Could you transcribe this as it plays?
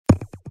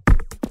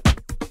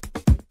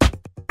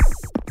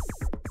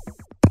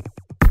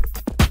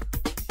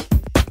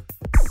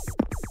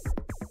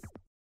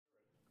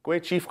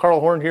Great, Chief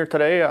Carl Horn here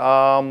today.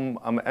 I'm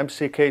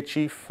MCK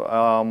Chief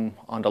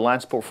on the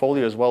lands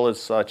portfolio, as well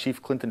as Chief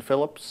Clinton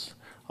Phillips.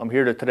 I'm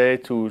here today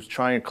to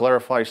try and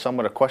clarify some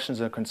of the questions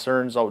and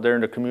concerns out there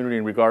in the community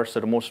in regards to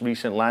the most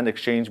recent land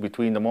exchange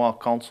between the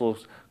Mohawk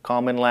Council's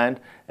common land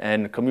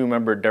and community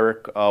member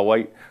Derek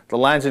White. The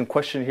lands in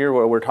question here,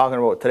 what we're talking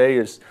about today,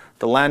 is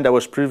the land that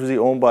was previously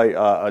owned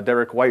by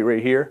Derek White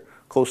right here,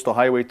 close to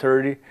Highway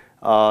 30,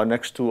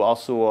 next to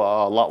also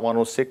Lot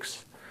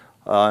 106.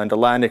 And the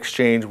land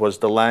exchange was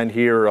the land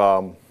here,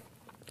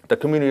 the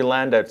community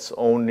land that's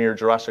owned near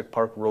Jurassic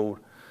Park Road.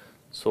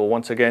 So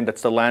once again,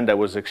 that's the land that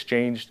was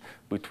exchanged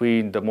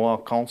between the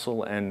Mohawk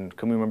Council and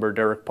community member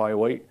Derek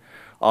White.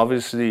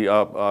 Obviously,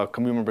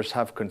 community members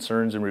have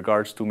concerns in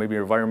regards to maybe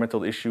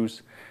environmental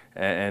issues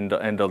and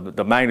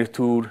the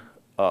magnitude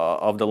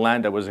of the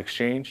land that was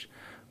exchanged.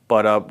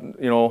 But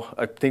you know,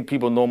 I think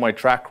people know my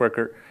track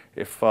record.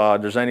 If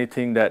there's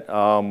anything that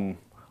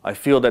I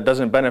feel that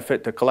doesn't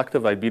benefit the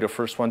collective, I'd be the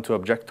first one to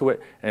object to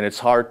it, and it's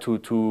hard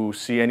to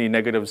see any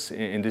negatives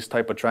in this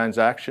type of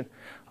transaction.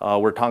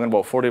 We're talking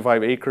about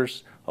 45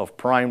 acres of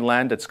prime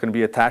land that's going to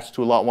be attached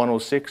to Lot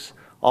 106.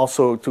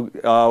 Also, to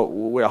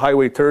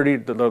Highway 30,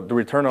 the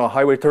return of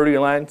Highway 30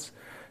 lands,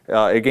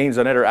 it gains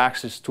another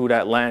access to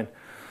that land.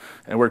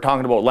 And we're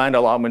talking about land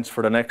allotments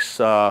for the next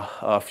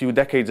few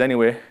decades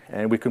anyway,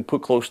 and we can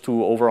put close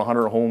to over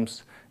 100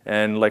 homes.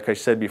 And like I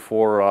said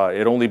before,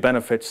 it only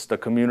benefits the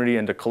community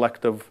and the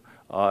collective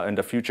and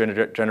the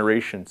future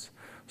generations.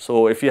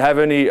 So if you have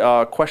any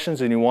questions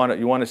and you want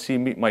to see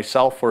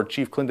myself or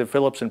Chief Clinton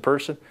Phillips in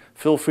person,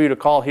 feel free to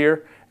call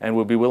here and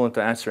we'll be willing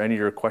to answer any of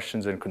your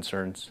questions and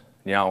concerns.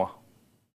 Nyawa.